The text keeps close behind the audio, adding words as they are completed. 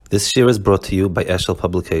This year is brought to you by Eshel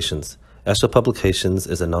Publications. Eshel Publications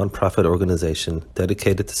is a non-profit organization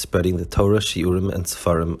dedicated to spreading the Torah, Shiurim, and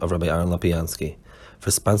Sefarim of Rabbi Aaron Lopiansky. For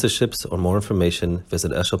sponsorships or more information,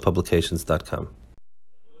 visit eshelpublications.com.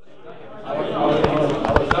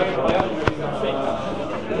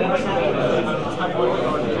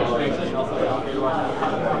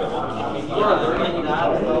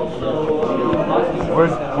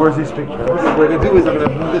 Where's he speaking? What I'm going to do is I'm going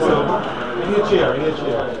to move this over. In your chair.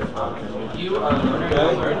 You are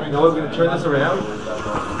okay. Now we're going to turn this around.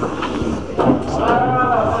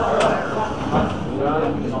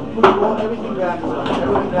 Everything back.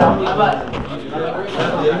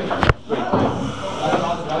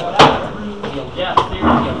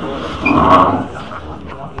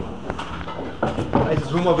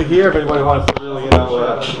 Nice room over here if anybody wants to really, front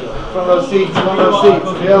of those seats,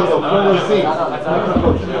 available, front of those seats.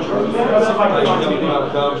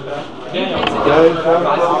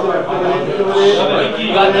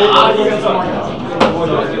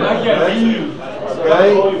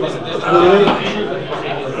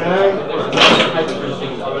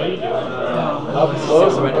 Up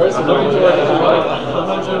close and person looking toward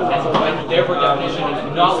the therefore definition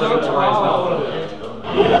is not looking towards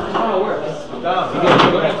that's how it works. You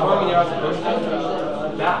get Torah when you're not supposed to.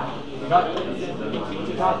 Back. You got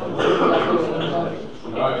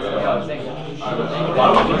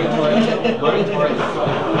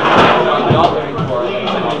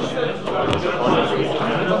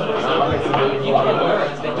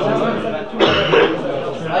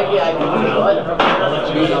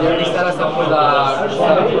they already set us up with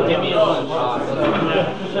give me a lunch.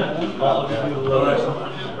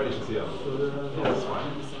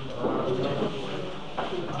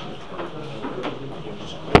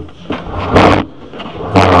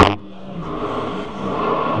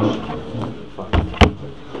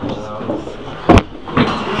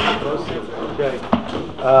 Okay.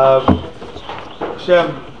 Hashem,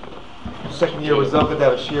 second year was up to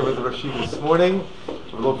have a shir with the Rosh Yeshiva this morning.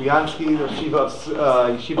 Lopiansky, the Rosh Yeshiva of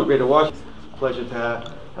Yeshiva Greater Washington. Pleasure to have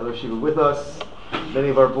the Rosh Yeshiva with us. Many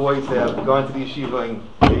of our boys have gone to the yeshiva and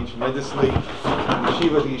engaged tremendously. The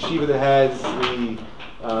yeshiva that has the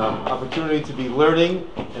opportunity to be learning,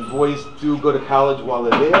 and boys do go to college while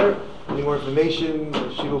they're there. Any more information, the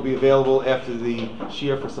yeshiva will be available after the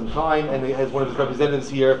shir for some time, and it has one of his representatives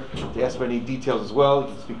here to ask for any details as well. You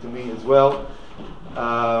can speak to me as well.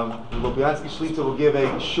 Lopiansky Shlita will give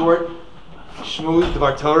a short shmooze of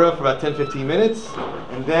our Torah for about 10-15 minutes,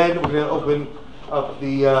 and then we're going to open up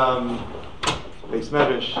the Beis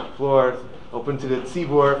Medrash floor, open to the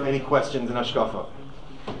Tzibur for any questions and Hashkafa.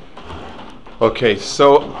 Okay,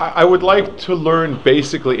 so I would like to learn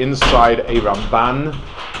basically inside a Ramban,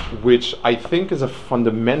 which I think is a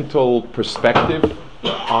fundamental perspective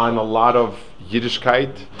on a lot of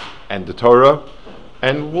Yiddishkeit and the Torah,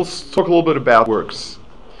 and we'll talk a little bit about works.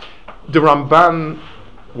 The Ramban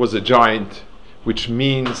was a giant, which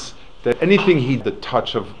means that anything he had the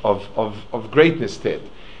touch of greatness did.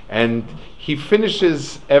 And he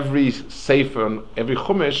finishes every sefer and every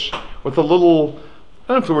chumash with a little, I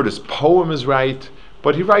don't know if the word is poem is right,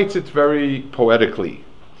 but he writes it very poetically.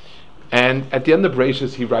 And at the end of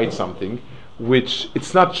Bereshis he writes something which,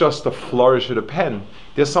 it's not just a flourish of the pen,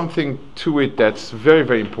 there's something to it that's very,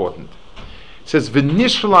 very important. It says,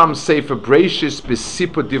 V'nishlam sefer Bereshis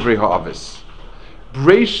b'sipo divrei ha'avis.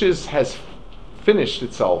 Bereshis has finished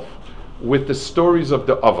itself with the stories of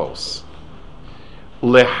the Avos.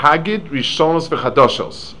 Lehagid rishonos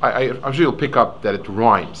v'chadoshos. I'm sure you'll pick up that it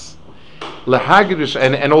rhymes. Lehagid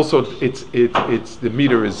and also it's the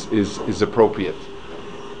meter is appropriate.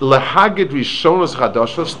 Lehagid rishonos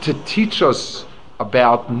v'chadoshos, to teach us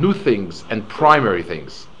about new things and primary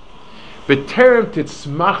things. B'terem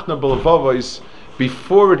titzmachna b'levavos,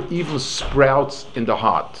 before it even sprouts in the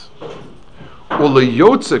heart.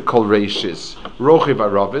 Uleyotze kol reishis rochiv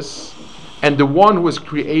aravis, and the one who has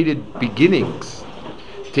created beginnings.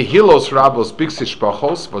 Tehilos rabos bixis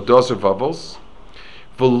shpachos v'doser vavos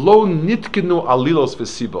v'lo nitkenu alilos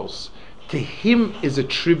v'sibos. To him is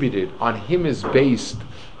attributed, on him is based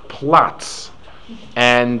plots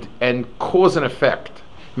and cause and effect.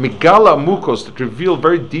 Megala mukos, that reveal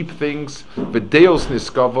very deep things, v'deos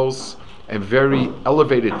niskavos, and very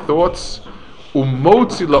elevated thoughts.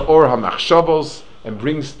 Umotzi la'or hamachshavos, and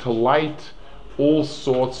brings to light all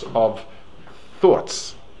sorts of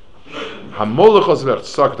thoughts. Hamolechos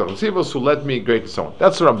v'ertzak, who led me great and so on.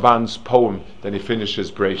 That's Ramban's poem that he finishes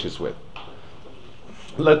Bereshis with.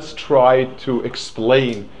 Let's try to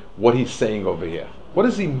explain what he's saying over here. What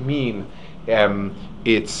does he mean?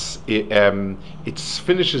 It's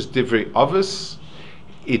finishes divrei avos.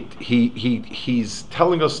 he's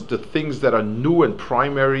telling us the things that are new and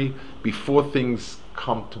primary before things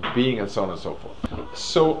come to being, and so on and so forth.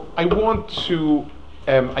 So I want to,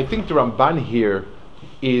 I think the Ramban here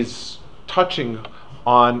is touching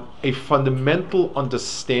on a fundamental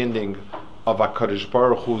understanding of HaKadosh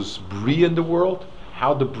Baruch Hu's Bria in the world,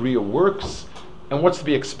 how the Bria works, and what's to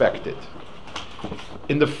be expected.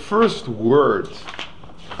 In the first word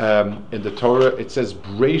in the Torah, it says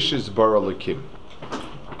Breishis bara Elokim.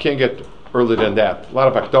 You can't get earlier than that. A lot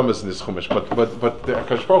of akdamas in this chumash, but the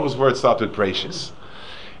HaKadosh Baruch Hu's word starts with Breishis.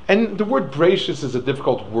 And the word Breishis is a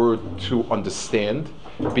difficult word to understand,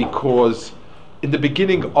 because in the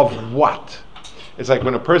beginning of what? It's like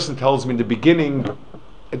when a person tells me in the beginning,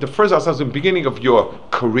 the first answer is in the beginning of your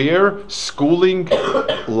career, schooling,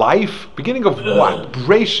 life. Beginning of what?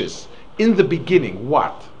 Breishis. In the beginning,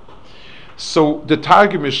 what? So the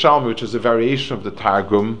Targum Yishalmi, which is a variation of the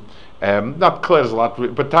Targum, not clear as a lot,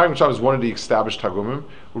 but Targum Yishalmi is one of the established Targumim,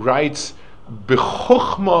 writes,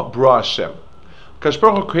 B'chokhma bra Hashem. Kadosh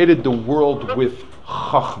Baruch Hu created the world with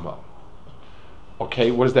Chachma.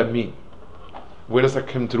 Okay, what does that mean? Where does that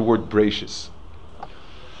come to the word Breishis?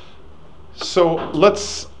 So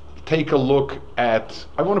let's take a look at,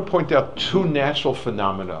 I want to point out two natural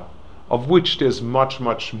phenomena, of which there's much,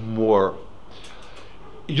 much more.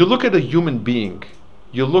 You look at a human being,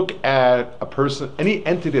 you look at a person, any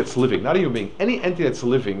entity that's living, not a human being, any entity that's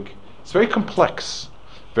living, it's very complex,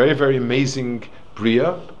 very, very amazing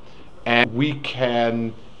Bria, and we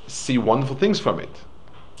can see wonderful things from it.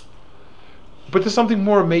 But there's something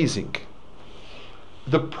more amazing.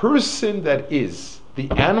 The person that is, the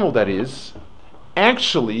animal that is,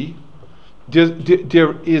 actually,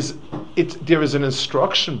 there is an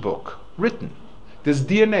instruction book written. There's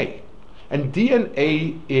DNA. And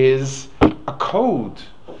DNA is a code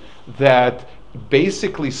that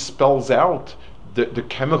basically spells out the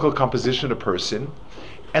chemical composition of a person.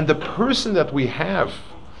 And the person that we have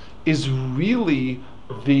is really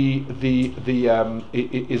the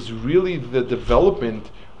development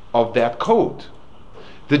of that code.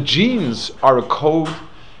 The genes are a code,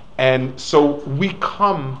 and so we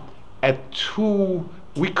come at two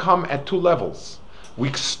levels.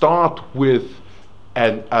 We start with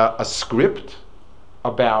a script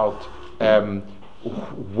about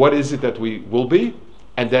what is it that we will be,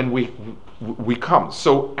 and then we come.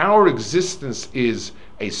 So our existence is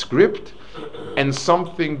a script and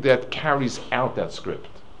something that carries out that script.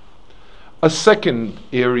 A second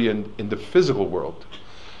area in the physical world.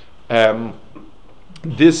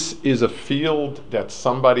 This is a field that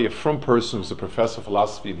somebody, a frum person who's a professor of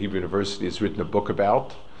philosophy at Hebrew University, has written a book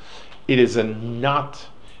about. It's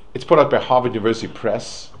put out by Harvard University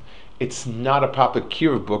Press. It's not a popular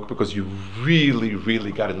Kiruv book because you really,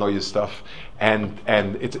 really got to know your stuff, and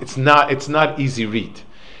it's not easy read.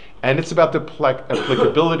 And it's about the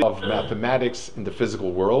applicability of mathematics in the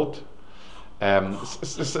physical world.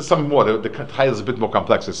 Some more. The title is a bit more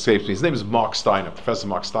complex. It saves me. His name is Mark Steiner, Professor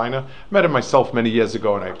Mark Steiner. I met him myself many years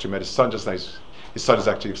ago, and I actually met his son just nice. His son is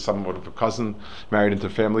actually somewhat of a cousin, married into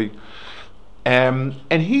a family. And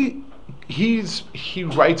he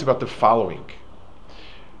writes about the following.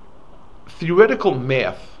 Theoretical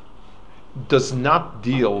math does not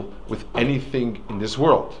deal with anything in this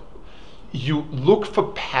world. You look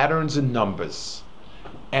for patterns in numbers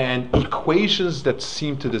and equations that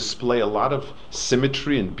seem to display a lot of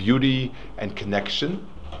symmetry and beauty and connection,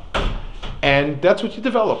 and that's what you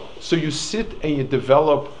develop. So you sit and you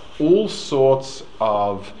develop all sorts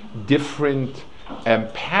of different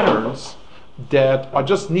patterns that are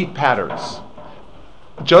just neat patterns.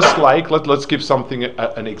 Just like, let's give something,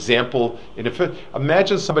 an example.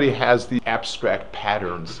 Imagine somebody has the abstract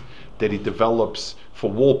patterns that he develops for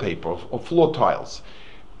wallpaper or floor tiles.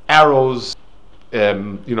 Arrows,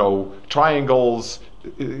 triangles,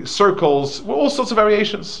 circles, all sorts of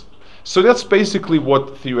variations. So that's basically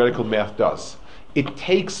what theoretical math does. It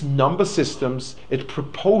takes number systems, it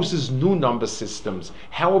proposes new number systems.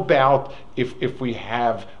 How about if we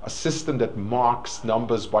have a system that marks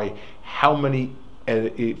numbers by how many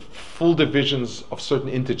full divisions of certain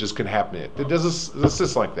integers can happen in it? There's a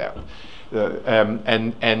system like that.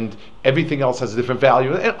 And everything else has a different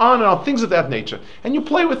value, and on, things of that nature. And you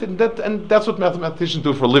play with it, and that's what mathematicians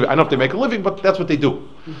do for a living. I don't know if they make a living, but that's what they do.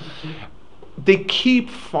 They keep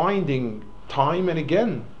finding time and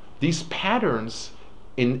again these patterns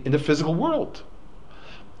in the physical world.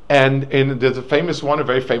 And there's a famous one, a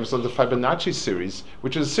very famous one, the Fibonacci series,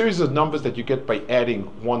 which is a series of numbers that you get by adding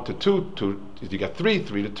 1 to 2, you get 3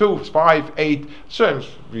 to 2, 5, 8. Sure,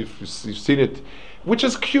 you've seen it, which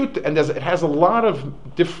is cute, and it has a lot of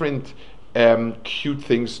different cute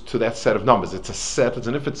things to that set of numbers. It's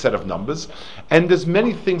an infinite set of numbers, and there's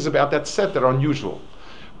many things about that set that are unusual.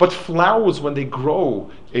 But flowers, when they grow,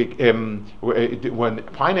 when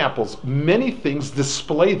pineapples, many things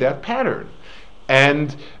display that pattern.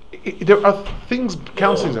 And there are things,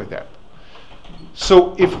 countless things like that.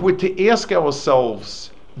 So if we're to ask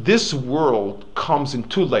ourselves, this world comes in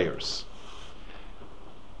two layers.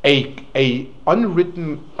 A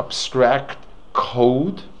unwritten abstract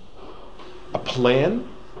code, a plan,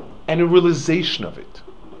 and a realization of it.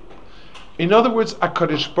 In other words,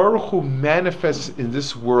 HaKadosh Baruch Hu manifests in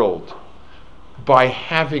this world by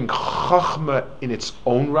having Chachma in its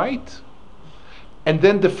own right, and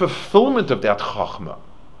then the fulfillment of that Chachma.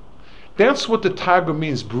 That's what the Targum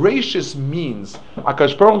means. Bereshis means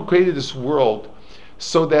HaKadosh Baruch Hu created this world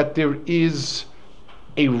so that there is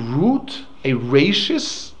a root, a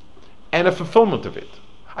rashis, and a fulfillment of it.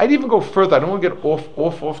 I'd even go further. I don't want to get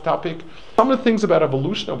off topic. Some of the things about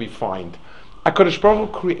evolution that we find, HaKadosh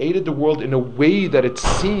Baruch Hu created the world in a way that it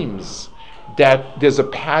seems that there's a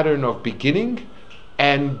pattern of beginning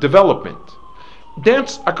and development.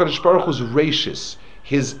 That's HaKadosh Baruch Hu's rashis.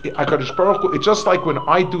 His HaKadosh Baruch Hu, it's just like when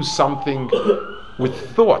I do something with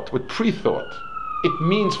thought, with pre-thought. It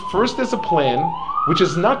means first there's a plan, which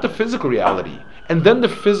is not the physical reality, and then the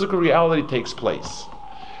physical reality takes place.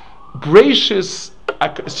 Bereshis,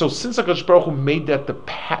 so since HaKadosh Baruch Hu made that the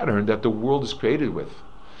pattern that the world is created with,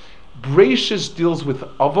 Bereshis deals with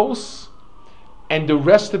avos, and the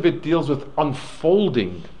rest of it deals with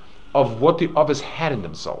unfolding of what the avos had in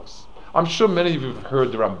themselves. I'm sure many of you have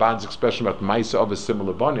heard the Ramban's expression about Maisa avos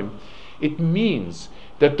similar banim. It means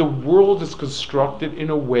that the world is constructed in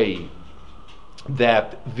a way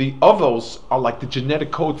that the avos are like the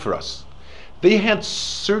genetic code for us. They had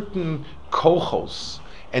certain kochos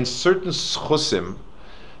and certain schusim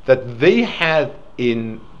that they had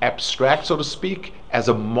in abstract, so to speak, as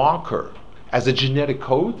a marker, as a genetic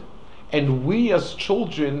code, and we as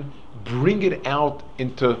children bring it out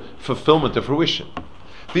into fulfillment of fruition.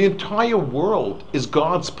 The entire world is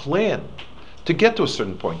God's plan to get to a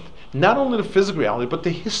certain point. Not only the physical reality, but the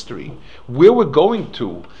history. Where we're going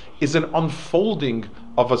to is an unfolding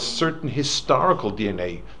of a certain historical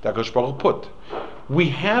DNA that HaKadosh Baruch Hu put. We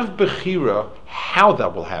have Bechira how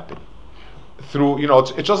that will happen. Through,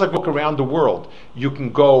 it's just like look around the world. You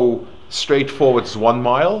can go straight forwards 1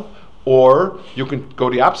 mile, or you can go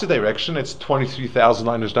the opposite direction. It's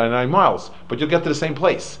 23,999 miles, but you'll get to the same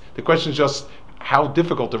place. The question is just how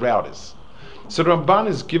difficult the route is. So the Ramban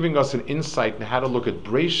is giving us an insight in how to look at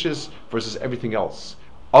Bereshis versus everything else.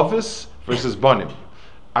 Avos versus Banim.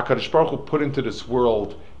 HaKadosh Baruch Hu put into this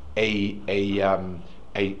world a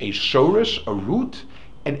shorish, a root,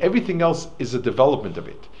 and everything else is a development of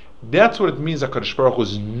it. That's what it means HaKadosh Baruch Hu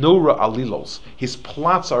is Nora Alilos. His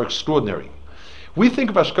plots are extraordinary. We think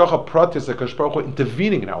of Hashgacha Pratis, HaKadosh Baruch Hu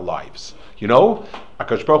intervening in our lives.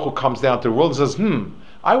 HaKadosh Baruch Hu comes down to the world and says,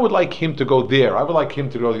 I would like him to go there. I would like him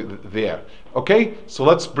to go there. Okay, so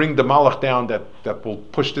let's bring the Malach down that will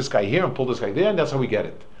push this guy here and pull this guy there, and that's how we get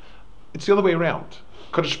it. It's the other way around.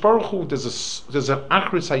 Kadosh Baruch Hu, there's an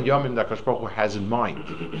Achris Hayamim that Kadosh Baruch Hu has in mind,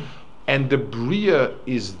 and the Bria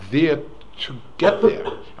is there to get there,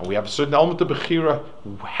 and we have a certain element of Bechira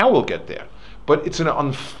how we'll get there. But it's an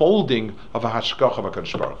unfolding of a Hashgach of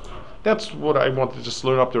HaKadosh Baruch Hu. That's what I want to just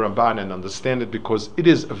learn up the Ramban and understand it, because it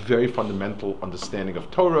is a very fundamental understanding of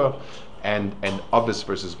Torah and Avos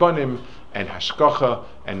versus Banim and Hashgacha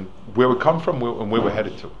and where we come from and where we're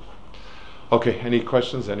headed to. Okay, any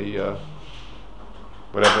questions? Any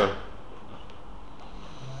whatever?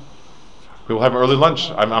 We will have an early lunch.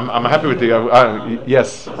 I'm happy with the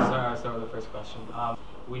yes. So I'll start with the first question.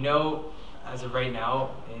 We know as of right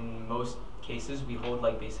now, in most cases, we hold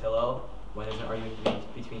like Beis Hillel when there's an argument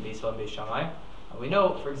between Beis Hillel and Beis Shammai. We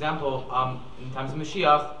know, for example, in times of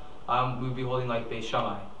Mashiach, we would be holding like Beis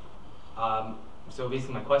Shammai. So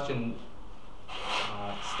basically, my question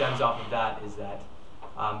stems off of that: is that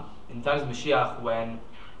in times of Mashiach, when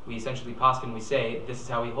we essentially paskin, we say this is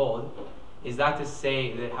how we hold. Is that to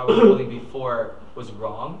say that how we were holding before was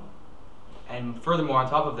wrong? And furthermore, on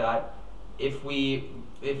top of that, if we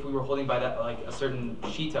were holding by that like a certain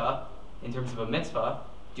shita in terms of a mitzvah,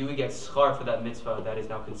 do we get schar for that mitzvah that is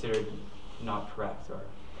now considered not correct? Or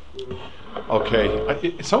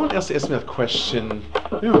okay, someone else asked me that question.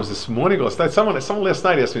 It was this morning or last night. Someone last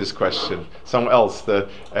night asked me this question. Someone else.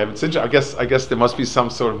 I guess there must be some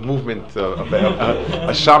sort of movement,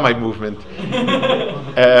 a Shammai movement.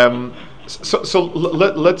 So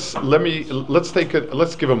let's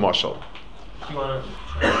give a mashal. Do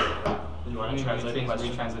you want to translate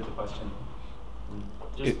the question?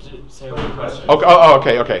 Just say what the question.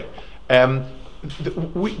 Okay. One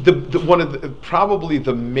of probably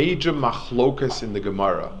the major machlokas in the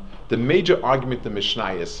Gemara, the major argument in the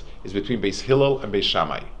Mishnayos is between Beis Hillel and Beis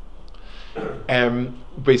Shammai.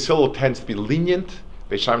 Beis Hillel tends to be lenient,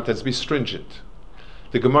 Beis Shammai tends to be stringent.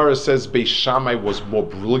 The Gemara says Beis Shammai was more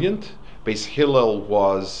brilliant, Beis Hillel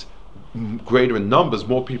was greater in numbers,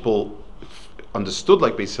 more people understood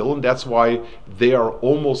like Beis Hillel, and that's why they are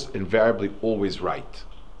almost invariably always right.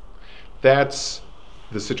 That's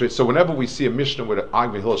the situation. So whenever we see a Mishnah with an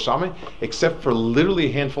argument Hillel Shammai, except for literally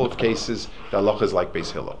a handful of cases, the halacha is like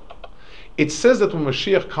Beis Hillel. It says that when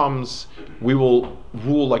Mashiach comes, we will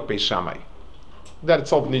rule like Beis Shammai. That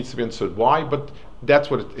itself needs to be understood why, but that's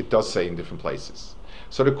what it does say in different places.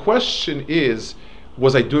 So the question is,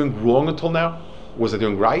 was I doing wrong until now? Was I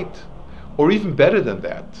doing right? Or even better than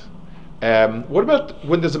that? What about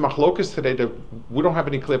when there's a machlokas today that we don't have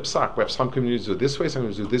any clear psak? We have some communities do this way, some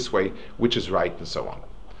communities do this way, which is right, and so on.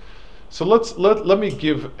 So let me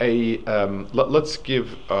give let's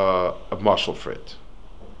give a mashal for it.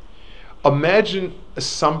 Imagine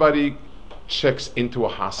somebody checks into a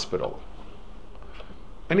hospital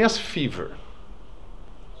and he has fever.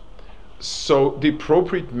 So the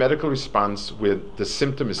appropriate medical response with the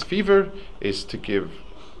symptom is fever is to give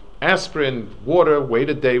aspirin, water, wait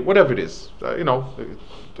a day, whatever it is.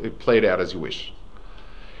 Play it out as you wish.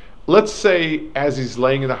 Let's say as he's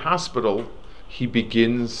laying in the hospital, he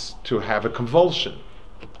begins to have a convulsion.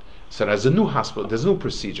 So there's a new hospital, there's a new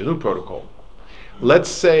procedure, new protocol. Let's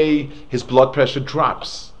say his blood pressure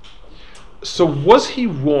drops. So was he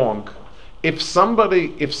wrong if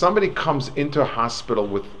somebody comes into a hospital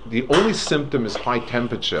with the only symptom is high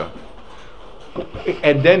temperature,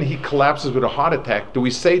 and then he collapses with a heart attack? Do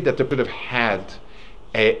we say that they could have had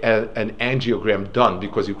an angiogram done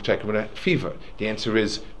because you checked him with a fever? The answer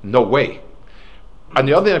is no way. On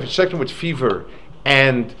the other hand, if you check him with fever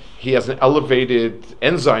and he has an elevated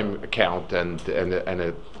enzyme count and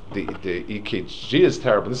the EKG is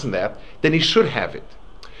terrible, this and that, then he should have it.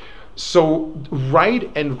 So right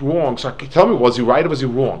and wrong, so tell me, was he right or was he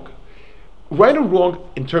wrong? Right or wrong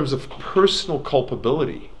in terms of personal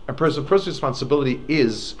culpability and personal responsibility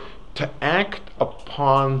is to act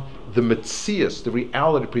upon the metzias, the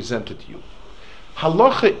reality presented to you.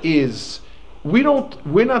 Halacha is,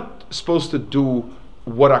 we're not supposed to do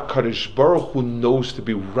what HaKadosh Baruch Hu knows to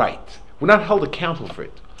be right. We're not held accountable for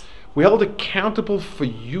it. We're held accountable for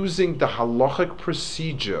using the halachic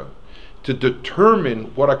procedure to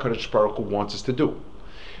determine what HaKadosh Baruch Hu wants us to do.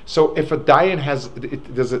 So if a dayan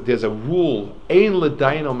there's a rule, ein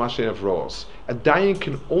ledayan al mashen of roos. A dayan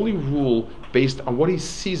can only rule based on what he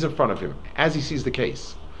sees in front of him, as he sees the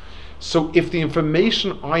case. So if the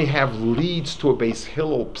information I have leads to a Beis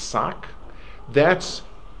Hillel psak, that's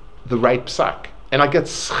the right psak, and I get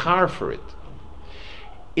schar for it.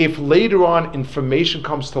 If later on information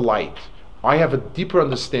comes to light, I have a deeper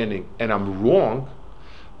understanding and I'm wrong,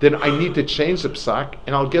 then I need to change the psak,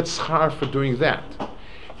 and I'll get schar for doing that.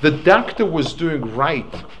 The doctor was doing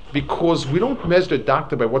right because we don't measure the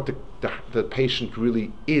doctor by what the patient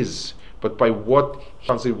really is, but by what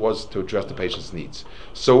he was to address the patient's needs.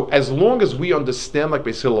 So as long as we understand like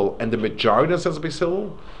Beis Hillel, and the majority understands Beis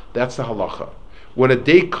Hillel, that's the halacha. When a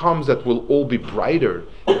day comes that will all be brighter,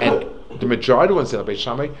 and the majority ones in Beis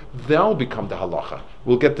Shammai, they'll become the halacha.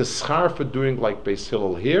 We'll get the schar for doing like Beis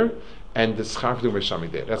Hillel here, and the schar for doing Beis Shammai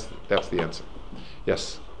there. That's the answer.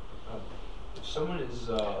 Yes. If someone is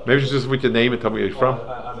maybe just with your name and tell me where you're from.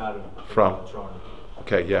 I'm Adam. From Toronto.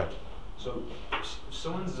 Okay, yeah. So if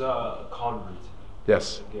someone's a convert.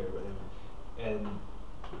 Yes. And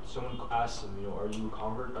someone asks them, are you a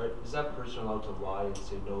convert? Is that person allowed to lie and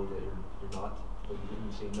say no that you're not? Like you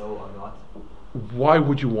can say no, I'm not. Why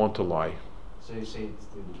would you want to lie? So they say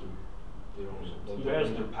they don't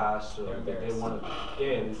like their past, or they want to.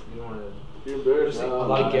 Yeah, they don't want to. You're embarrassed.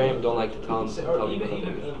 Like Gary, don't like to tell him. Or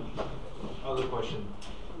even other question.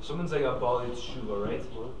 Someone's like a Bali Teshuva, right?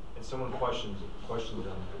 And someone questions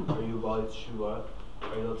them. Are you a Bali Teshuva?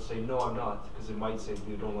 Are you allowed to say no? I'm not, because they might say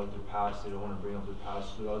they don't like their past. They don't want to bring up their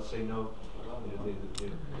past. So they're allowed to say no.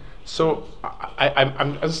 So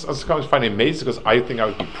I'm just kind of finding it amazing because I think I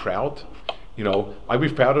would be proud. I'd be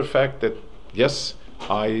proud of the fact that yes,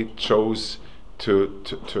 I chose to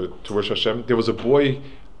worship Hashem. There was a boy,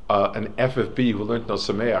 an FFB, who learned No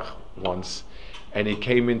Sameach once, and he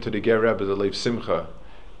came into the Ger Rebbe, the Lev Simcha,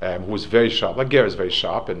 who was very sharp. Like Ger is very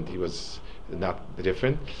sharp, and he was not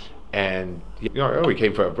different. And he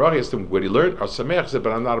came for a bracha. He asked him where he learned. Or Sameach said,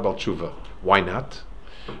 but I'm not about tshuva. Why not?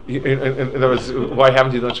 In other words, why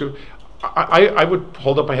haven't you done tshuva? I would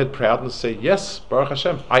hold up my head proud and say, yes, Baruch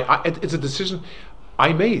Hashem. It's a decision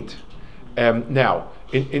I made. Now,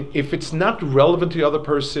 if it's not relevant to the other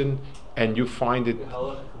person and you find it,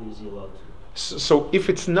 so if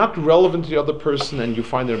it's not relevant to the other person and you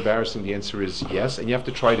find it embarrassing, the answer is yes, and you have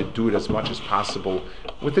to try to do it as much as possible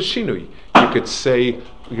with a shinui. You could say,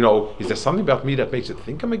 is there something about me that makes you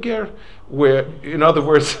think I'm a ger? Where, in other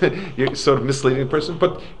words, you're sort of misleading the person.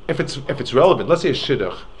 But if it's relevant, let's say a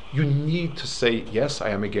shidduch, you need to say, yes, I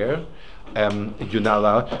am a ger. You're not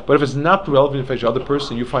allowed. But if it's not relevant for the other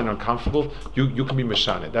person, you find it uncomfortable, you can be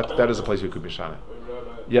mishane. That is a place where you could be mishane.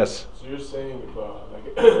 Yes. So you're saying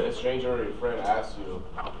if a stranger or your friend asks you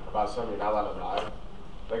about something, you're not allowed to lie?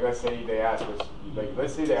 Like let's say they ask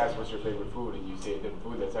what's your favorite food, and you say a different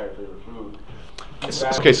food that's not your favorite food.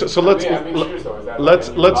 Okay, so let's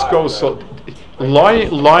go. So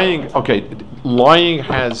lying. Okay, lying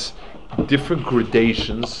has different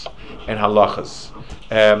gradations and halachas.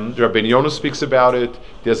 Rabbi Yonah speaks about it.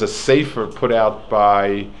 There's a sefer put out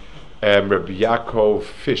by Rabbi Yaakov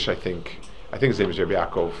Fish, I think his name is Rabbi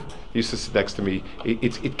Yaakov. He used to sit next to me.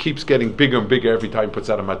 It keeps getting bigger and bigger every time he puts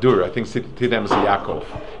out a Madura. I think Tidem is Yaakov,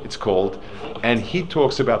 it's called. And he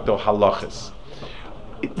talks about the halachas.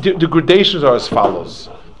 The gradations are as follows.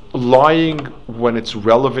 Lying when it's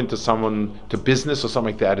relevant to someone, to business or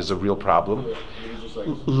something like that, is a real problem.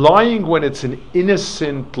 Lying when it's an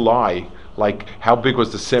innocent lie, like how big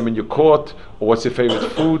was the salmon you caught, or what's your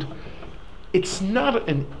favorite food, it's not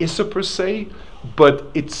an issa per se, but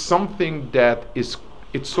it's something that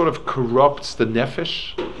it sort of corrupts the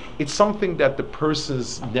nefesh. It's something that the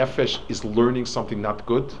person's nefesh is learning something not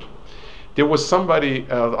good. There was somebody,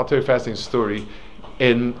 I'll tell you a fascinating story,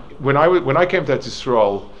 and when I came to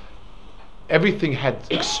Israel, everything had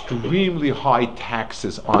extremely high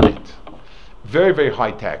taxes on it. Very, very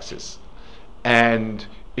high taxes. And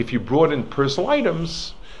if you brought in personal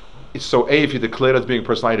items, so if you declared it as being a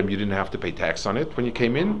personal item, you didn't have to pay tax on it when you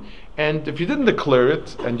came in. And if you didn't declare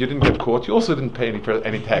it and you didn't get caught, you also didn't pay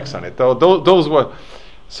any tax on it. Those were,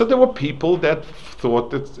 so there were people that thought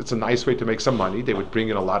that it's a nice way to make some money. They would bring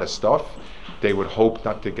in a lot of stuff. They would hope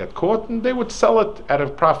not to get caught, and they would sell it at a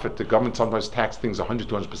profit. The government sometimes taxed things 100,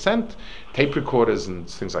 200%, tape recorders and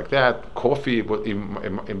things like that, coffee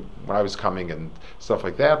when I was coming and stuff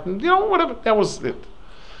like that, and whatever, that was it.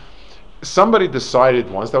 Somebody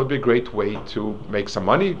decided once that would be a great way to make some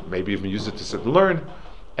money, maybe even use it to sit and learn,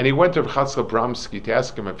 and he went to Chatzkel Bramsky to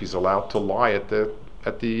ask him if he's allowed to lie at the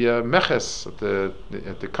meches, at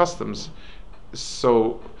the customs.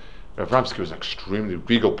 So Bramsky was an extremely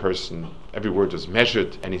regal person. Every word was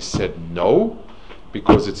measured, and he said no,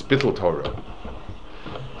 because it's bittul Torah.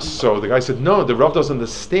 So the guy said, no, the Rav doesn't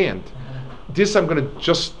understand. This I'm going to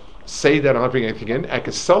just say that I'm not bringing anything in. I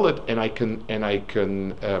can sell it, and I can I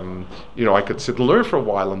could sit and learn for a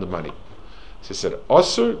while on the money. So he said,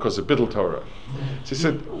 Osir, because of bittul Torah. So he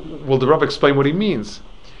said, will the Rav explain what he means?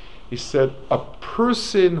 He said, a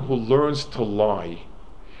person who learns to lie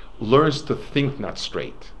learns to think not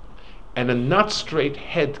straight. And a not straight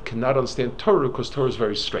head cannot understand Torah because Torah is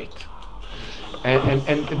very straight. And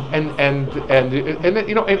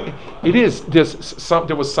it is.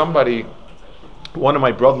 There was somebody. One of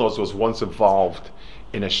my brother-in-laws was once involved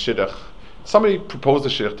in a shidduch. Somebody proposed a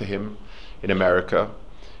shidduch to him in America,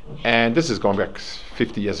 and this is going back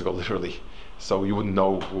 50 years ago, literally. So you wouldn't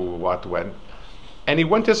know who, what, when. And he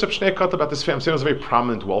went to Reb Shnei Kotel about this family. So it was a very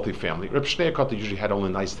prominent, wealthy family. Reb Shnei Kotel usually had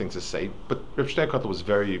only nice things to say, but Reb Shnei Kotel was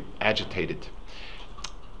very agitated.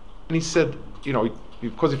 And he said,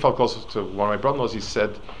 because he felt close to one of my brother-in-laws, he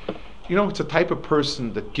said, it's a type of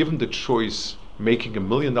person that, given the choice, making $1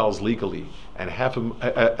 million legally and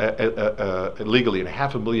legally and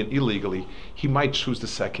 $500,000 illegally, he might choose the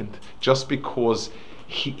second, just because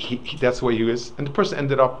he that's the way he is. And the person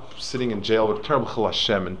ended up sitting in jail with terrible chil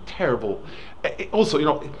Hashem and terrible. Also,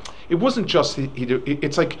 it wasn't just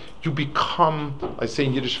it's like you become, I say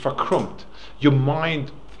in Yiddish, verkrumpt. Your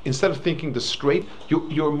mind, instead of thinking the straight,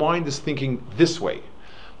 your mind is thinking this way,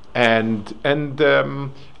 and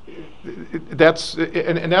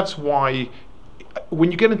that's why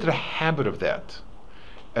when you get into the habit of that,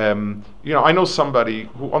 I know somebody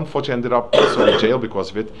who unfortunately ended up also in jail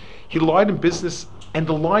because of it. He lied in business, and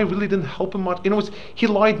the lie really didn't help him much. He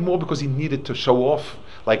lied more because he needed to show off.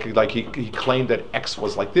 Like he claimed that X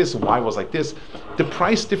was like this and Y was like this. The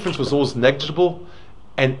price difference was always negligible,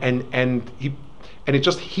 and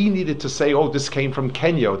he needed to say, oh, this came from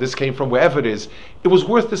Kenya, or this came from wherever it is. It was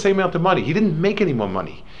worth the same amount of money. He didn't make any more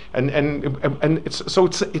money, and it's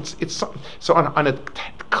on a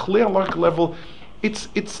clear level.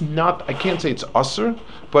 It's not, I can't say it's usher,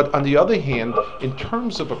 but on the other hand, in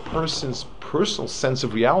terms of a person's personal sense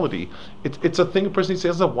of reality, it's a thing a person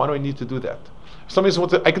says, why do I need to do that? Somebody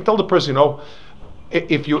says, I can tell the person,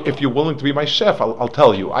 if you're willing to be my chef, I'll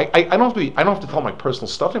tell you. I don't have to tell my personal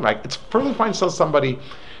stuff. It's fairly fine to tell somebody,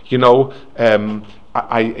 you know,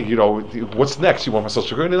 what's next? You want my social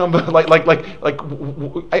security number?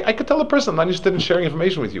 I could tell a person I'm not interested in sharing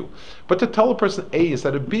information with you. But to tell a person A is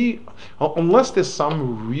that it B, unless there's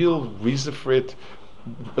some real reason for it.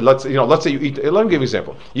 Let's say you eat. Let me give you an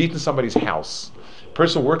example. You eat in somebody's house.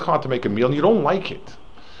 Person worked hard to make a meal and you don't like it.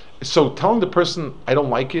 So telling the person I don't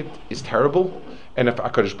like it is terrible. And if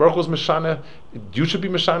HaKadosh Baruch Hu is Meshana, you should be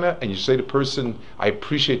Meshana, and you say to the person, I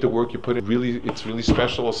appreciate the work you put in, really, it's really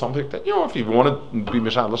special or something like that. If you want to be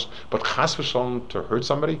Meshana, but chas v'shalom to hurt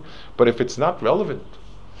somebody, but if it's not relevant,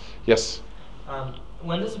 yes?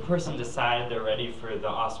 When does a person decide they're ready for the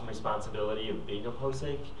awesome responsibility of being a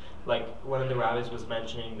posek? Like one of the rabbis was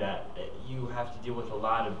mentioning that you have to deal with a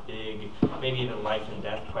lot of big, maybe even life and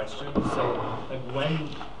death questions. So, like, when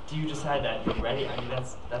do you decide that you're ready? I mean,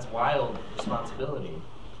 that's wild responsibility.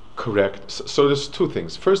 Correct. So there's two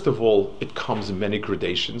things. First of all, it comes in many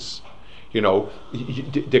gradations.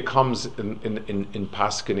 There comes in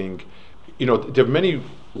paskening. There are many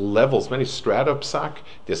levels, many strata of psak.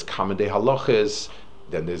 There's common day halachas,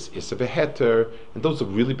 then there's issa v'heter, and those are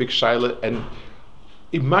really big shaila. And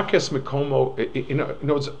Imakes Mekomo,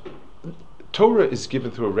 Torah is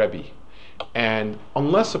given through a Rebbe. And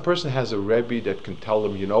unless a person has a Rebbe that can tell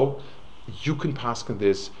them, you can pass on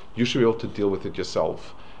this, you should be able to deal with it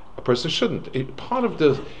yourself. A person shouldn't. Part of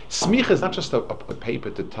the smicha is not just a paper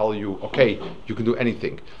to tell you, okay, you can do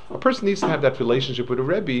anything. A person needs to have that relationship with a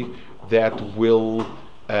Rebbe that will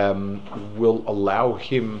allow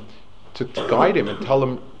him to guide him and tell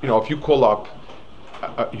him, if you call up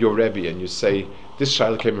your Rebbe and you say, this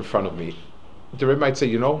child came in front of me, the Rebbe might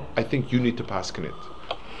say, I think you need to paskin it.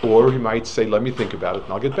 Or he might say, let me think about it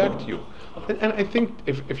and I'll get back to you. And I think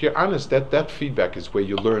if you're honest, that feedback is where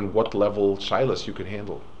you learn what level shilas you can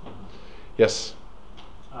handle. Yes?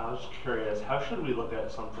 I was just curious, how should we look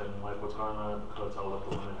at something like what's going on at the hotel with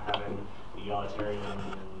the women having egalitarian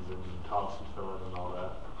unions and talks and tefillin and all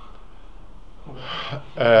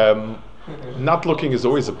that? Not looking is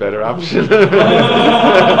always a better option.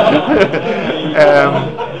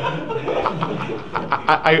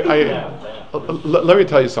 Let me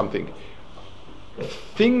tell you something.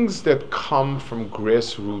 Things that come from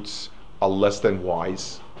grassroots are less than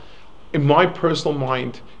wise. In my personal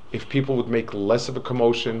mind, if people would make less of a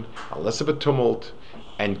commotion, less of a tumult,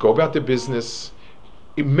 and go about their business,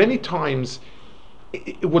 many times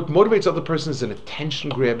what motivates other person is an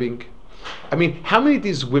attention grabbing. I mean, how many of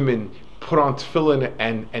these women put on tefillin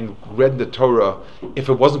and read the Torah if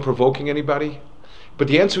it wasn't provoking anybody? But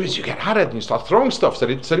the answer is you get at it and you start throwing stuff so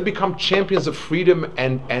they become champions of freedom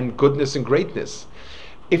and goodness and greatness.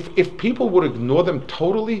 If people would ignore them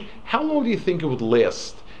totally, how long do you think it would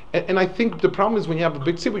last? And I think the problem is when you have a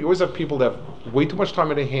big city, you always have people that have way too much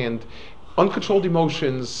time in their hand, uncontrolled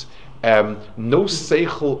emotions, no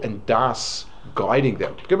seichel and das guiding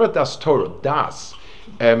them. Forget about das Torah, das.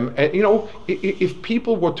 If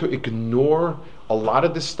people were to ignore a lot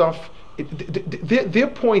of this stuff, their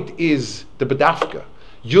point is the bedafka.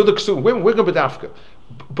 You're the ksu. We're going bedafka.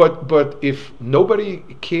 But if nobody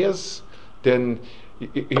cares, then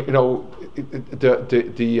and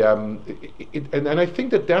I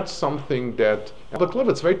think that's something that at public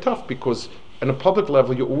level it's very tough because on a public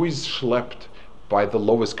level you're always schlepped by the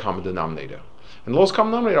lowest common denominator. And the lowest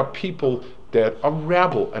common denominator are people that are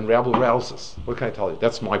rabble, and rabble rouses. What can I tell you?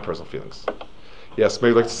 That's my personal feelings. Yes,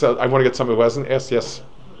 maybe I want to get somebody who hasn't asked. Yes.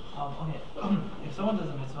 Okay. If someone does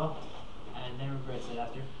a mitzvah and then regrets it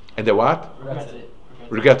after. And they what?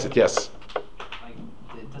 Regrets it. Yes. Like,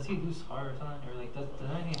 does he lose schar or something, or like, does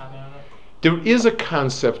anything happen out of that? There is a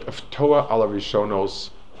concept of Torah ala Rishonos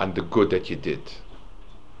and the good that you did,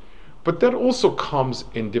 but that also comes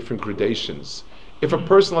in different gradations. If a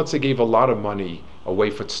person, let's say, gave a lot of money away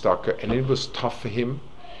for tzedakah and it was tough for him,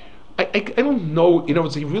 I don't know. He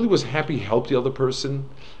really was happy he helped the other person,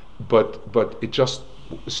 but it just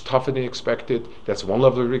was tougher than he expected. That's one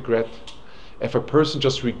level of regret. If a person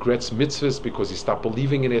just regrets mitzvahs because he stopped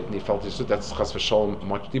believing in it and he felt that's chas v'shalom,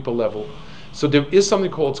 much deeper level. So there is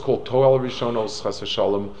something called Torah Rishonos, chas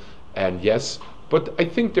v'shalom, and yes, but I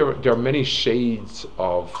think there are many shades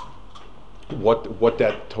of what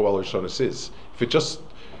that Torah Rishonos is.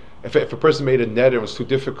 If a person made a net and it was too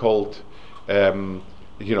difficult, I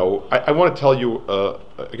want to tell you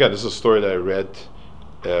again. This is a story that I read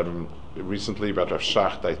recently about Rav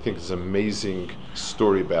Shacht. I think it's an amazing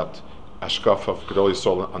story about Ashkaf of Gedol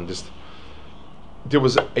Yisrael on this.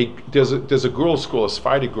 There's a girls' school, a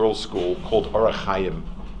Sephardi girls' school called Orach Chaim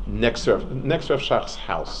next to Rav Shacht's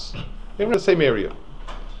house. They're in the same area.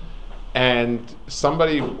 And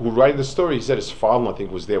somebody who wrote the story, he said his father, I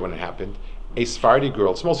think, was there when it happened. A Sephardi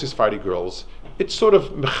girl, it's mostly Sephardi girls. It's sort of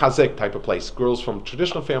mechazek type of place. Girls from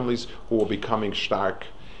traditional families who were becoming stark.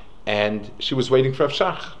 And she was waiting for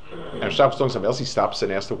Avshach. And Avshach was doing something else. He stops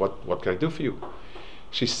and asked her, what can I do for you?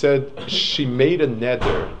 She said she made a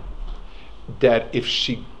neder that if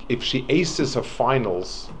she aces her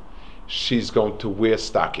finals, she's going to wear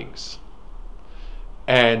stockings.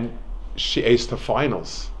 And she aced her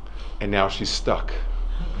finals. And now she's stuck.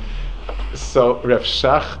 So Rav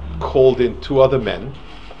Shach called in two other men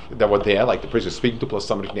that were there, like the person speaking to plus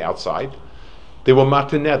somebody from the outside. They were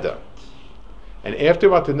mataneda. And after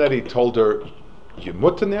mataneda, he told her, you're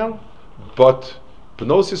mutter now, but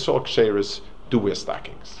B'nos Yisrael Ksheris do wear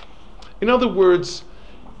stockings. In other words,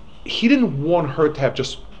 he didn't want her to have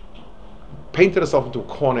just painted herself into a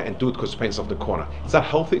corner and do it because she painted herself in the corner. It's not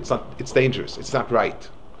healthy, it's dangerous, it's not right.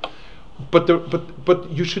 But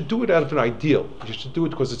you should do it out of an ideal. You should do it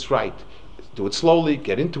because it's right. Do it slowly,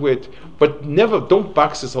 get into it, but don't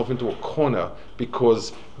box yourself into a corner,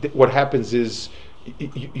 because what happens is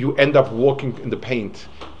you end up walking in the paint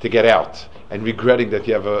to get out and regretting that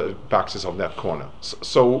you have boxed yourself in that corner.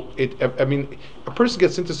 So a person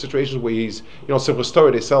gets into situations where he's, Simchas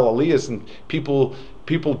Torah, they sell aliyahs and people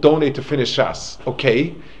donate to finish Shas.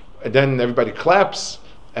 Okay, and then everybody claps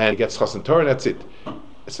and gets Chas and Torah, and that's it.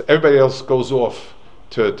 So everybody else goes off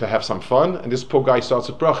to have some fun, and this poor guy starts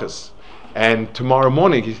with brachas. And tomorrow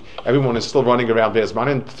morning, everyone is still running around Be'ezman,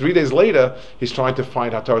 and 3 days later, he's trying to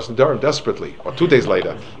find HaTorah and Durham desperately, or 2 days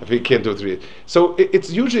later, if he can't do it 3 days. So it's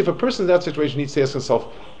usually, if a person in that situation needs to ask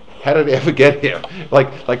himself, how did I ever get here?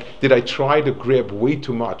 Like did I try to grab way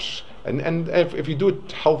too much? And if you do it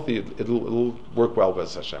healthy, it'll work well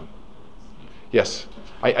with Hashem. Yes.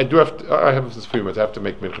 I have this few minutes. I have to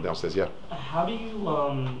make mincha downstairs. Yeah. How do you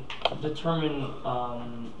determine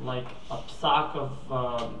like a psak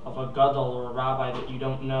of a gadol or a rabbi that you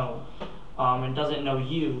don't know and doesn't know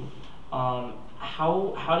you?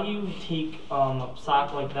 How do you take a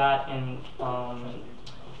psak like that and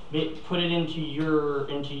put it into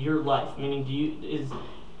your life? Meaning,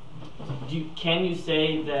 can you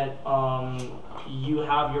say that you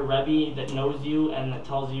have your Rebbe that knows you and that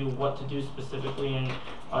tells you what to do specifically in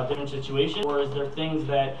a different situation? Or is there things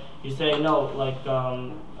that you say, no, like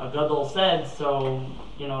a gadol said, so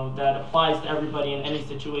that applies to everybody in any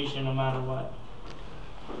situation, no matter what?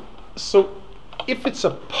 So if it's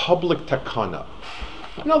a public takana,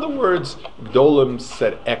 in other words, Gdolim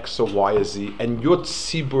said X or Y or Z, and your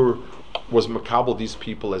tzibur was makabel these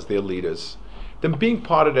people as their leaders, then being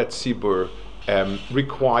part of that tzibur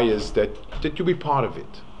requires that you be part of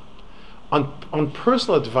it. On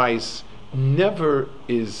personal advice, never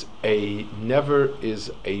is a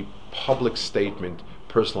public statement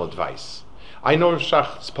personal advice. I know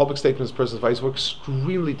Shach's public statements personal advice were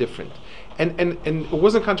extremely different, and it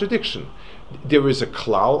wasn't a contradiction. There is a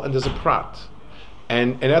klal and there's a prat,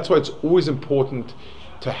 and that's why it's always important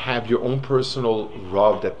to have your own personal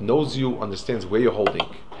rav that knows you, understands where you're holding,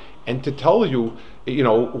 and to tell you,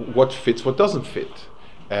 what fits, what doesn't fit.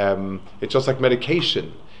 It's just like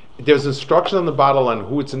medication. There's instruction on the bottle on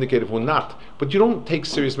who it's indicated for, not. But you don't take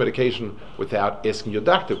serious medication without asking your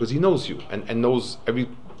doctor, because he knows you and knows every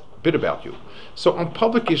bit about you. So on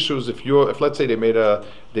public issues, if let's say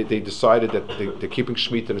they decided that they're keeping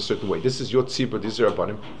Shemitah in a certain way, this is your tzibur, these are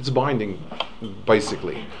abanim, it's binding,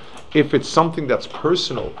 basically. If it's something that's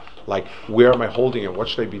personal, like where am I holding and what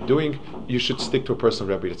should I be doing, you should stick to a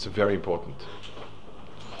personal Rebbe. That's very important.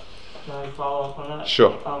 Can I follow up on that?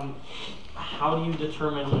 Sure. How do you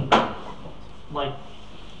determine,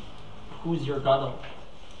 who's your gadol?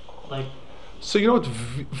 So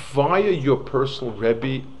via your personal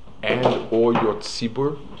Rebbe and or your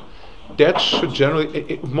tzibur, that should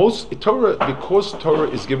generally, Torah, because Torah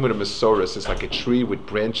is given with a mesoros, it's like a tree with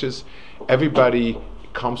branches. Everybody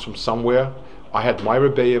comes from somewhere. I had my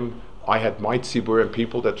rebbeim, I had my tzibur, and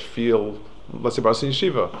people that feel, let's say, Baras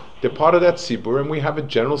Yeshiva, they're part of that tzibur, and we have a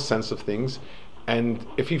general sense of things. And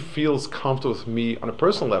if he feels comfortable with me on a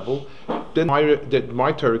personal level, then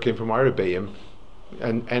my Torah came from my rebbeim,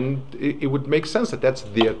 and it would make sense that that's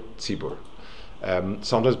their tzibur.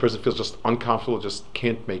 Sometimes a person feels just uncomfortable, just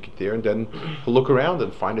can't make it there, and then he'll look around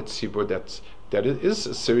and find a tzibur that is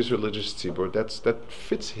a serious religious tzibur that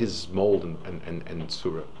fits his mold and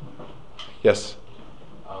surah. Yes.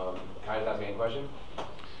 Can I just ask any question?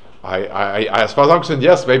 I as far as I'm concerned,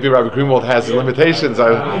 yes. Maybe Rabbi Greenwald has limitations. I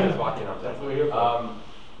was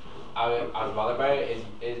bothered by it.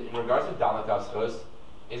 Is in regards to Dan L'Kav's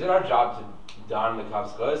is it our job to Dan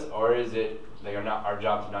L'Kav's or is it our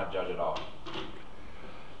job to not judge at all?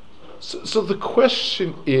 So the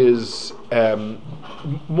question is,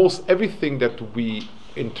 most everything that we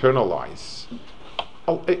internalize,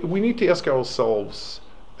 we need to ask ourselves,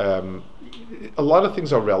 a lot of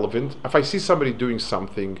things are relevant. If I see somebody doing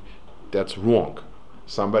something that's wrong,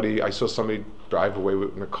 I saw somebody drive away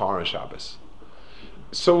in a car on Shabbos.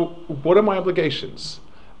 So what are my obligations?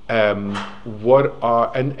 And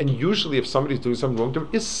usually if somebody's doing something wrong, there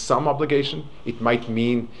is some obligation. It might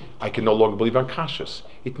mean I can no longer believe on kashrus.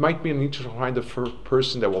 It might mean I need to find a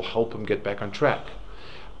person that will help him get back on track.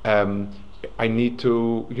 I need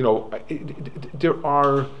to, there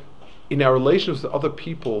are, in our relations with other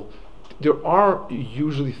people, there are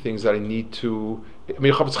usually things that I need to,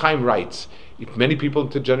 Chofetz Chaim writes, if many people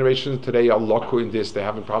into generations today are loku in this, they're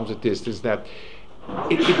having problems with this, that,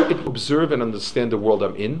 it observe and understand the world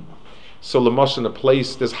I'm in. So Lamash in a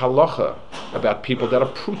place, there's halacha about people that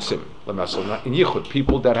are prutzim, Lamash in Yichud,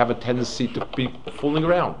 people that have a tendency to be fooling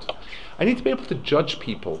around. I need to be able to judge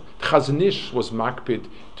people. Chazon Ish was makpid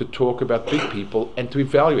to talk about big people and to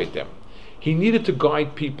evaluate them. He needed to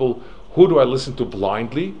guide people, who do I listen to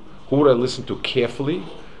blindly? Who do I listen to carefully?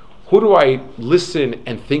 Who do I listen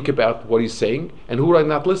and think about what he's saying? And who do I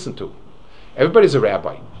not listen to? Everybody's a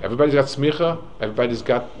rabbi. Everybody's got smicha. Everybody's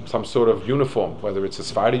got some sort of uniform, whether it's a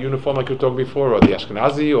Sephardi uniform like we were talking before, or the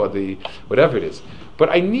Ashkenazi, or the whatever it is. But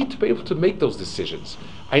I need to be able to make those decisions.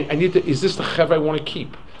 I need to, is this the chevra I want to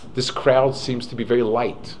keep? This crowd seems to be very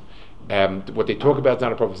light. What they talk about is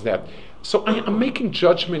not a problem. That. So I'm making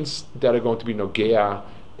judgments that are going to be nogea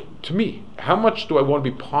to me. How much do I want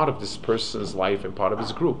to be part of this person's life and part of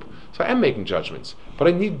his group? So I am making judgments, but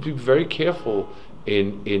I need to be very careful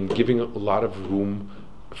in giving a lot of room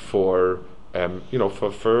for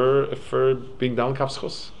for being down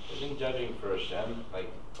kapschus. I think judging for Hashem,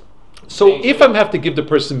 like. So if I have to give the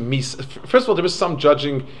person first of all, there is some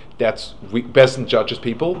judging that's Bezdin judges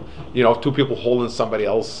people. Two people holding somebody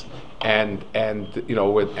else, and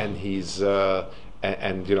he's the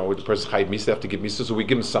person chayv misa, have to give misa, so we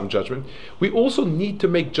give him some judgment. We also need to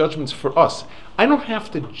make judgments for us. I don't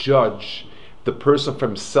have to judge the person for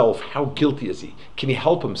himself. How guilty is he? Can he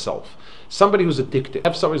help himself? Somebody who's addicted.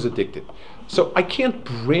 Somebody who's addicted. So I can't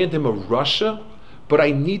brand him a Russia, but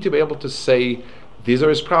I need to be able to say, these are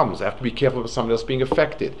his problems. I have to be careful with somebody else being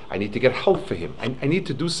affected. I need to get help for him. I need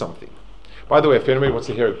to do something. By the way, if anybody wants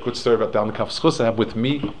to hear a good story about Down the Kafschus, I have with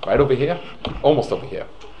me, right over here, almost over here,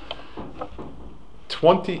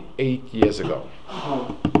 28 years ago,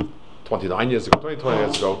 29 years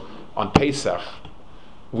ago, on Pesach,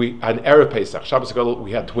 on Erev Pesach, Shabbos Gadol,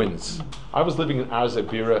 we had twins. I was living in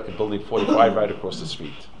Arzabira in building 45 right across the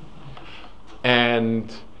street.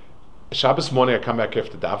 And Shabbos morning, I come back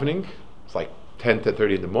after davening. It's like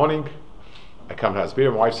 10:30 in the morning. I come to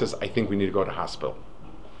Arzabira. My wife says, I think we need to go to the hospital.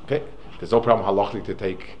 Okay? There's no problem halachically to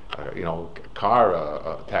take a car,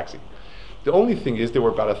 a taxi. The only thing is there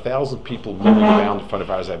were about 1,000 people moving around in front of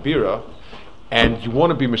Arzabira, and you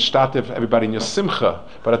want to be mishtatev everybody in your simcha,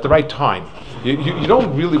 but at the right time. You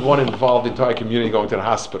don't really want to involve the entire community going to the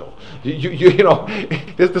hospital.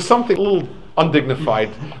 There's something a little undignified,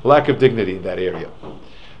 lack of dignity in that area.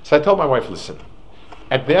 So I told my wife, listen,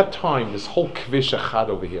 at that time, this whole Kvish Echad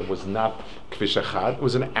over here was not Kvish Echad. It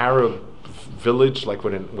was an Arab village, like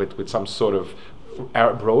with some sort of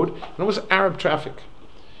Arab road, and it was Arab traffic.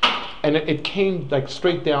 And it came like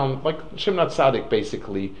straight down, like Shimnat Tzaddik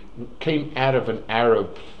basically came out of an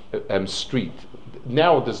Arab street.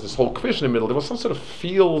 Now there's this whole kvish in the middle. There was some sort of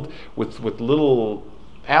field with little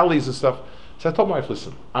alleys and stuff. So I told my wife,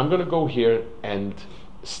 listen, I'm going to go here and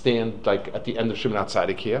stand like at the end of Shimnat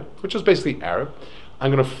Tzaddik here, which is basically Arab.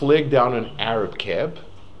 I'm going to flag down an Arab cab,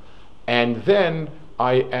 and then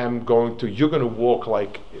you're going to walk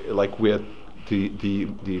like where the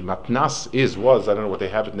matnas was, I don't know what they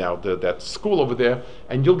have it now, that school over there,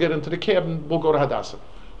 and you'll get into the cab and we'll go to Hadassah.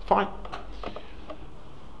 Fine.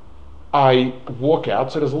 I walk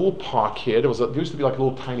out, so there's a little park here. There used to be like a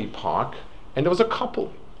little tiny park, and there was a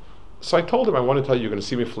couple. So I told him, I want to tell you, you're going to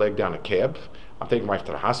see me flag down a cab. I'm taking my wife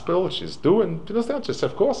to the hospital. She's due, and she said,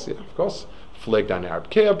 of course, yeah, of course. Flagged down an Arab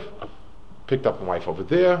cab, picked up my wife over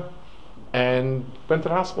there, and went to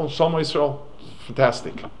the hospital. Shalom Yisrael,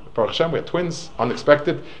 fantastic. Baruch Hashem, we had twins,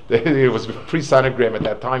 unexpected. It was pre-sonogram at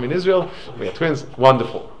that time in Israel. We had twins,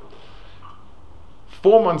 wonderful.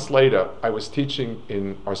 4 months later, I was teaching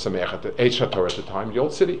in our Sameach at the HaTorah at the time, the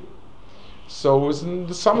old city. So it was in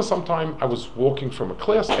the summer sometime, I was walking from a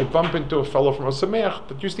class, I bumped into a fellow from our Sameach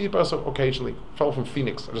that used to eat us occasionally, a fellow from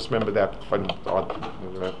Phoenix, I just remember that. Shalom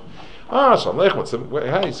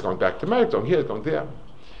Aleichem, he's going back to America, going here, going there.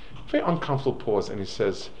 Very uncomfortable pause, and he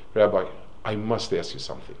says, Rabbi, I must ask you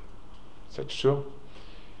something. I said, sure.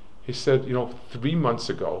 He said, 3 months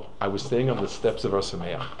ago, I was staying on the steps of Har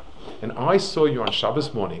Sameach, and I saw you on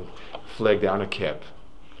Shabbos morning flag down a cab.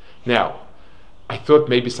 Now, I thought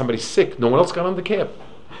maybe somebody's sick. No one else got on the cab.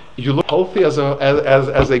 You look healthy as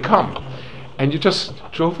they come, and you just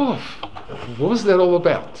drove off. What was that all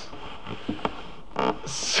about?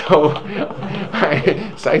 So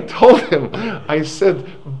I told him, I said,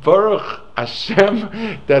 Baruch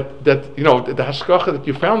Hashem, that the hashgacha that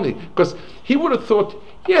you found me, because he would have thought,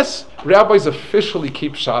 yes, rabbis officially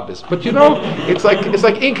keep Shabbos, but it's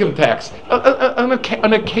like income tax,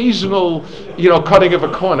 an occasional cutting of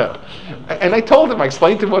a corner. And I told him, I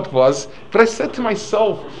explained to him what it was, but I said to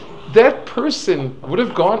myself, that person would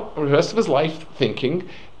have gone the rest of his life thinking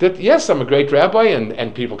that, yes, I'm a great rabbi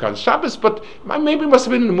and people count Shabbos, but I maybe must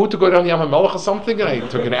have been in the mood to go down Yam HaMelech or something, and I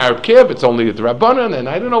took an Arab kib, it's only the Rabbanan, and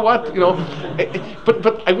I don't know what, But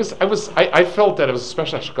I felt that it was a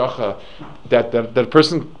special hashgacha that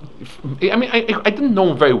person. I mean, I didn't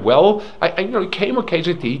know him very well. He came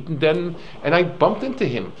occasionally to eat, and I bumped into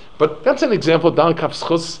him. But that's an example of Dan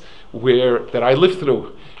Kavschus that I lived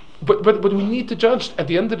through. But we need to judge. At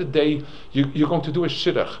the end of the day, you're going to do a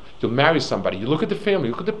shidduch. You'll marry somebody. You look at the family.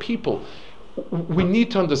 You look at the people. We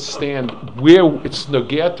need to understand where it's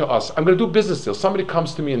nogea to us. I'm going to do a business deal. Somebody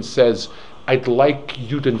comes to me and says, I'd like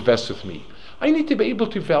you to invest with me. I need to be able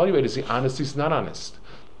to evaluate, is he honest, is he not honest?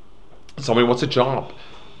 Somebody wants a job.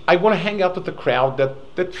 I want to hang out with the crowd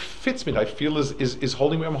that fits me, that I feel is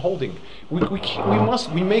holding where I'm holding. We have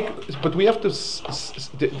to,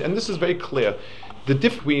 and this is very clear, the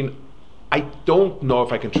difference between, I don't know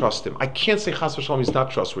if I can trust him. I can't say chas v'shalom he's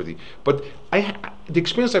not trustworthy. But the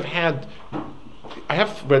experience I've had, I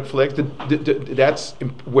have red flags. That's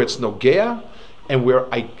where it's nogea, and where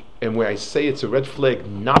I say it's a red flag,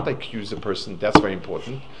 not accuse a person. That's very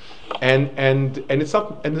important. And it's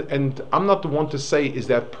not. And I'm not the one to say is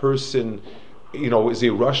that person, is he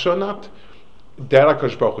Russia or not? That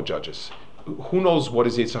HaKadosh Baruch Hu judges. Who knows what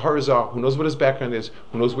his Yitzhahars are? Who knows what his background is?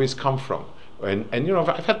 Who knows where he's come from? And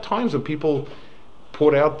I've had times when people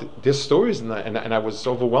poured out their stories, and I was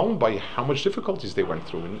overwhelmed by how much difficulties they went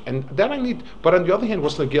through, and that I need. But on the other hand,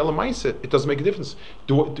 what's Nagel Maisa? It doesn't make a difference.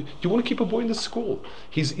 Do you want to keep a boy in the school?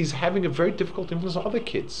 He's having a very difficult influence on other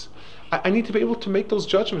kids. I need to be able to make those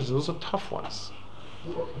judgments, and those are tough ones.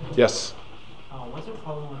 Yes. What's the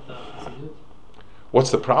problem with the Hasidut?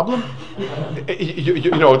 What's the problem?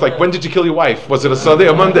 It's like, when did you kill your wife? Was it a Sunday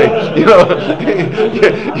or Monday?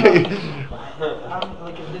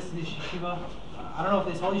 Like if this yeshiva, I don't know if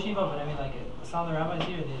this whole yeshiva, but I mean like some of the rabbis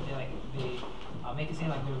here, they make it seem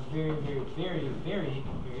like they're very, very, very, very,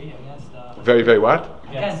 very against. Very, very what?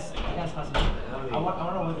 Against Hasidut. I want to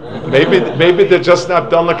know whether maybe they're just not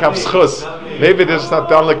done l'kav schus. Maybe they're just not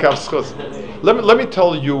done l'kav schus. Let me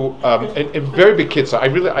tell you in very big kids. I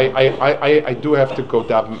do have to go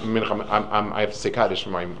down. I have to say kaddish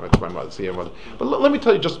for my mother. But let me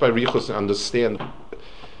tell you just by richus and understand.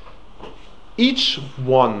 Each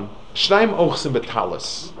one, Shnaim Ochsim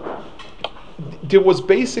Betalis, there was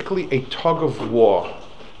basically a tug of war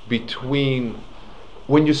between,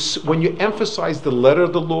 when you emphasize the letter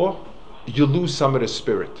of the law, you lose some of the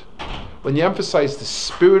spirit. When you emphasize the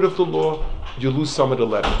spirit of the law, you lose some of the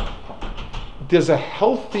letter. There's a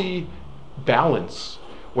healthy balance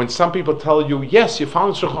when some people tell you, yes, you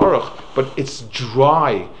found Shulchan Aruch, but it's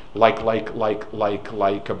dry, like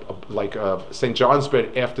St. John's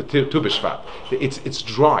bread after Tu B'Shvat. It's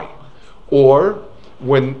dry. Or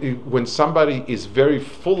when somebody is very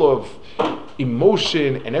full of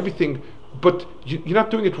emotion and everything, but you're not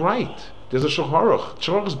doing it right. There's a Shulchan Aruch.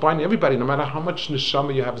 Shulchan Aruch is binding everybody, no matter how much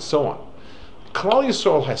neshama you have and so on. Klal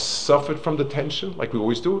Yisrael has suffered from the tension, like we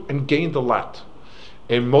always do, and gained a lot.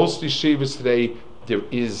 In most yeshivas today,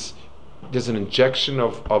 there's an injection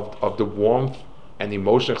of the warmth and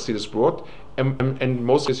emotion Chassidus brought, and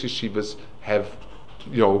most yeshivas have,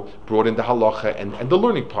 brought in the halacha and the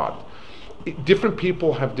learning part. Different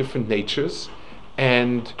people have different natures,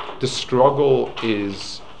 and the struggle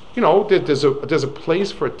is, there's a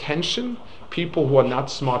place for attention. People who are not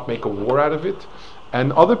smart make a war out of it,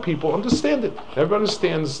 and other people understand it. Everybody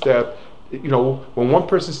understands that. When one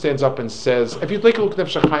person stands up and says, if you take a look at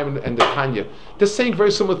Nefesh HaChaim and the Tanya, they're saying very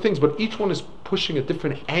similar things, but each one is pushing a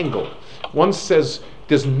different angle. One says,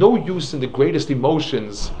 there's no use in the greatest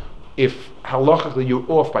emotions if halachically you're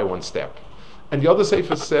off by one step. And the other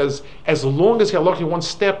sefer says, as long as you're halachically one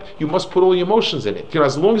step, you must put all your emotions in it.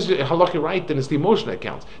 As long as you're halachically right, then it's the emotion that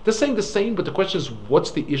counts. They're saying the same, but the question is,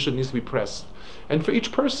 what's the issue that needs to be pressed? And for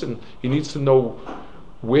each person, he needs to know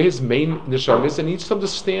where his main neshama is, and he needs to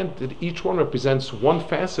understand that each one represents one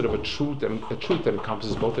facet of a truth, and a truth that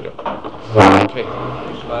encompasses both of them. Okay.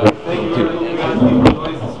 Thank you for the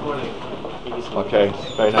advice this morning. Okay,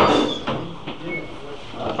 very nice.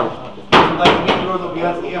 I'd like to meet Lord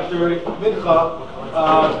Lubianski after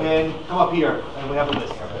Mincha, then come up here and we have a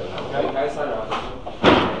list. Okay?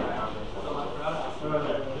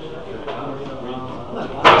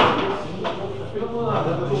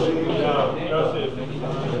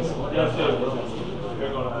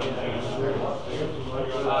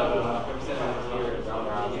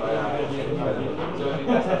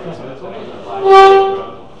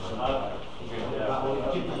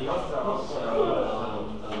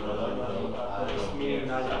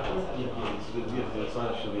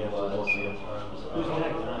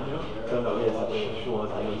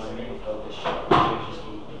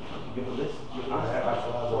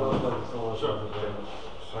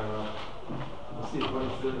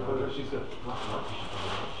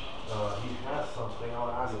 He has something.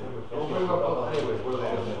 I'll ask him if he'll bring up. Anyway, what are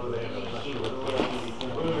they?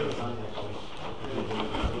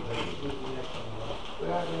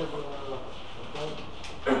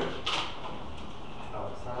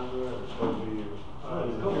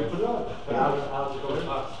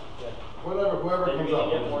 Whatever, whoever comes up.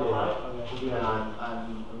 I'm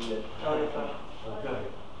good.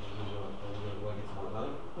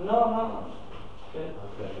 No. Good.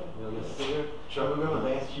 Okay. Sure. I remember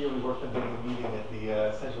last year we worked on getting a meeting at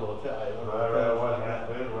the Central Hotel. Right. What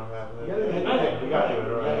happened? We got it.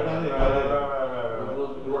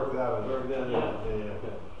 We worked it out.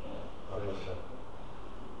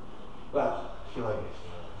 Well, I feel like it.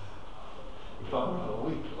 We talked about a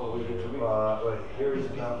week. Oh, we did 2 weeks. Wait, here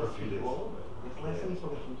he's not for a few days. Last time he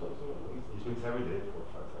spoke at 3 places. He speaks every day 4 or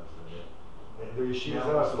 5 times a day. And the yeshivas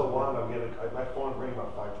that I still want, I'm getting my phone ring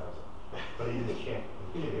about 5 times. But he just can't.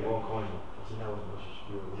 He won't call anymore.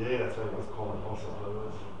 Yeah, that's right. He was calling also.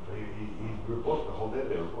 We were booked the whole day.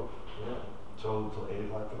 They were booked. Yeah. Until 8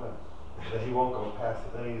 o'clock tonight. Then he won't go past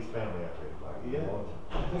it. Then he needs family after 8 o'clock.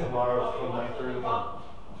 Yeah. Tomorrow from 9:30 to 1.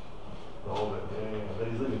 The whole day. Yeah.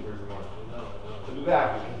 Then he's leaving Thursday morning. To be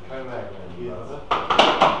back. He's coming back. For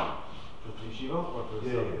the yeshiva or for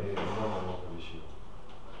the Yeah. Normal for the yeshiva.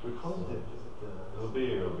 We're closed it. It'll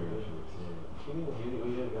be here. In a few weeks.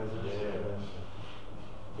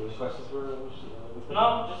 Any questions for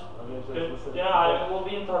No, just good. Yeah, I will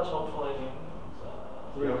be in touch hopefully.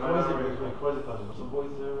 Some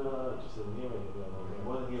boys are just in here.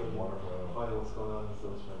 One here. Find what's going on. So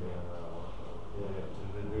it's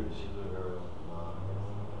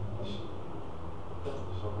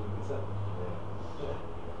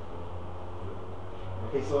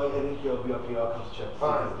okay, so I think you'll be up here. I'll come to check.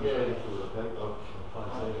 Fine. Okay.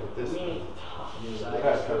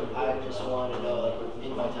 Okay. I just want to know, like,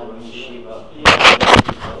 in my time in yeshiva,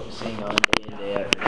 focusing on day in, day out.